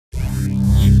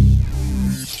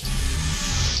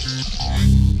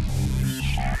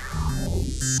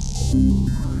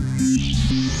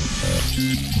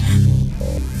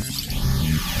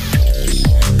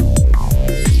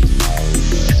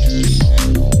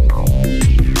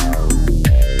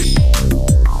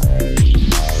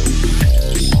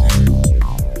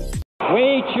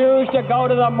go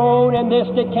to the moon in this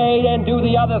decade and do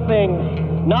the other things,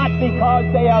 not because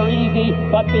they are easy,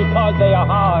 but because they are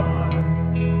hard.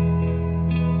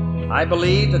 I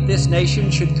believe that this nation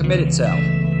should commit itself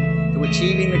to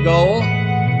achieving the goal,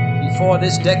 before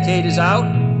this decade is out,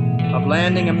 of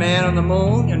landing a man on the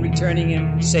moon and returning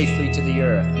him safely to the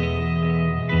Earth.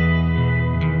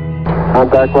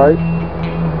 Contact light.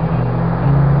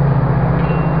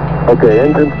 Okay,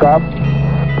 engine stop.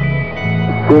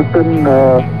 Houston,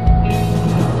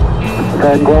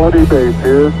 Tranquility Base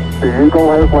here. The Eagle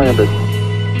has landed.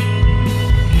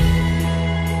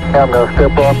 I'm going to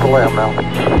step off the limb now.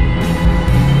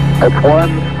 That's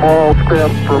one small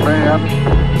step for man,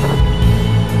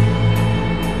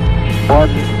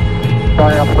 one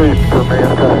giant leap for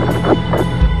mankind.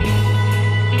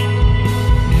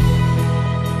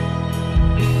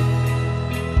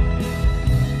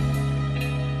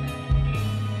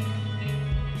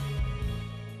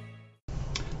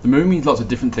 The moon means lots of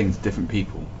different things to different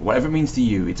people. Whatever it means to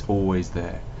you, it's always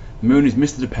there. The moon is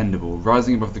Mr. Dependable,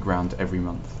 rising above the ground every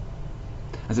month.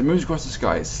 As it moves across the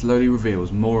sky, it slowly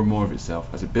reveals more and more of itself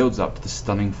as it builds up to the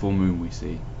stunning full moon we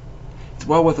see. It's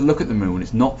well worth a look at the moon when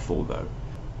it's not full though.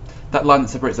 That line that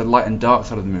separates the light and dark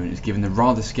side of the moon is given the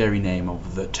rather scary name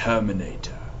of the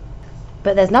Terminator.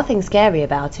 But there's nothing scary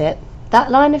about it. That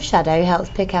line of shadow helps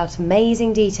pick out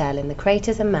amazing detail in the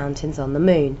craters and mountains on the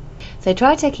moon. So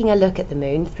try taking a look at the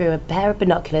moon through a pair of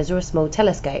binoculars or a small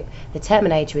telescope. The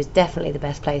Terminator is definitely the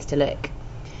best place to look.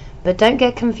 But don't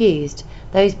get confused.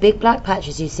 Those big black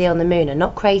patches you see on the moon are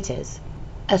not craters.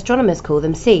 Astronomers call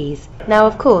them seas. Now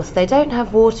of course they don't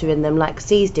have water in them like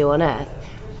seas do on Earth.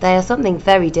 They are something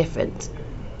very different.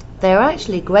 They are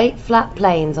actually great flat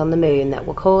plains on the moon that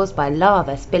were caused by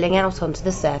lava spilling out onto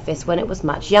the surface when it was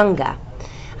much younger.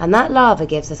 And that lava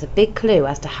gives us a big clue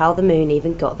as to how the moon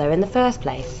even got there in the first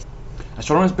place.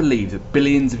 Astronomers believe that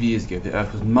billions of years ago the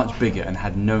Earth was much bigger and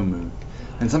had no moon.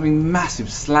 Then something massive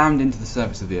slammed into the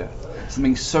surface of the Earth.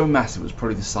 Something so massive it was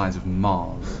probably the size of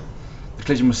Mars. The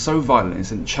collision was so violent it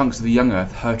sent chunks of the young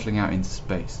Earth hurtling out into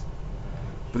space.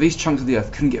 But these chunks of the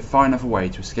Earth couldn't get far enough away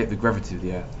to escape the gravity of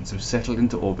the Earth and so settled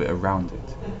into orbit around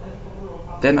it.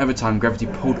 Then over time gravity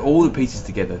pulled all the pieces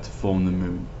together to form the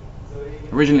moon.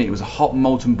 Originally it was a hot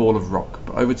molten ball of rock,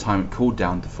 but over time it cooled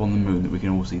down to form the moon that we can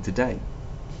all see today.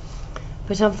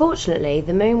 But unfortunately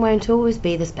the moon won't always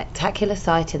be the spectacular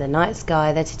sight in the night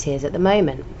sky that it is at the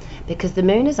moment, because the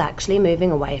moon is actually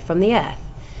moving away from the Earth.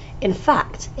 In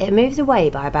fact, it moves away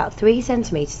by about 3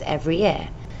 centimetres every year.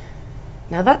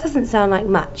 Now that doesn't sound like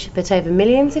much, but over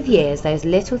millions of years those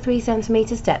little 3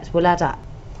 centimetre steps will add up.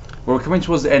 Well, we're coming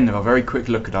towards the end of our very quick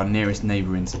look at our nearest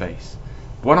neighbour in space.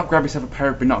 Why not grab yourself a pair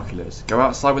of binoculars, go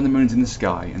outside when the moon's in the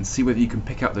sky and see whether you can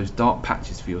pick out those dark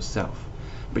patches for yourself.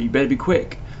 But you better be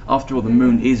quick, after all the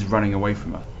moon is running away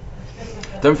from us.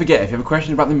 Don't forget, if you have a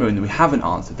question about the moon that we haven't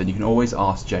answered, then you can always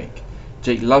ask Jake.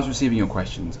 Jake loves receiving your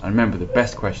questions, and remember the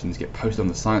best questions get posted on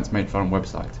the Science Made Fun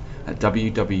website at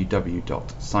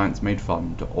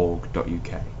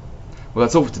www.sciencemadefun.org.uk. Well,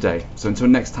 that's all for today, so until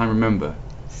next time remember,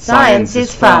 Science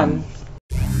is fun! Fun.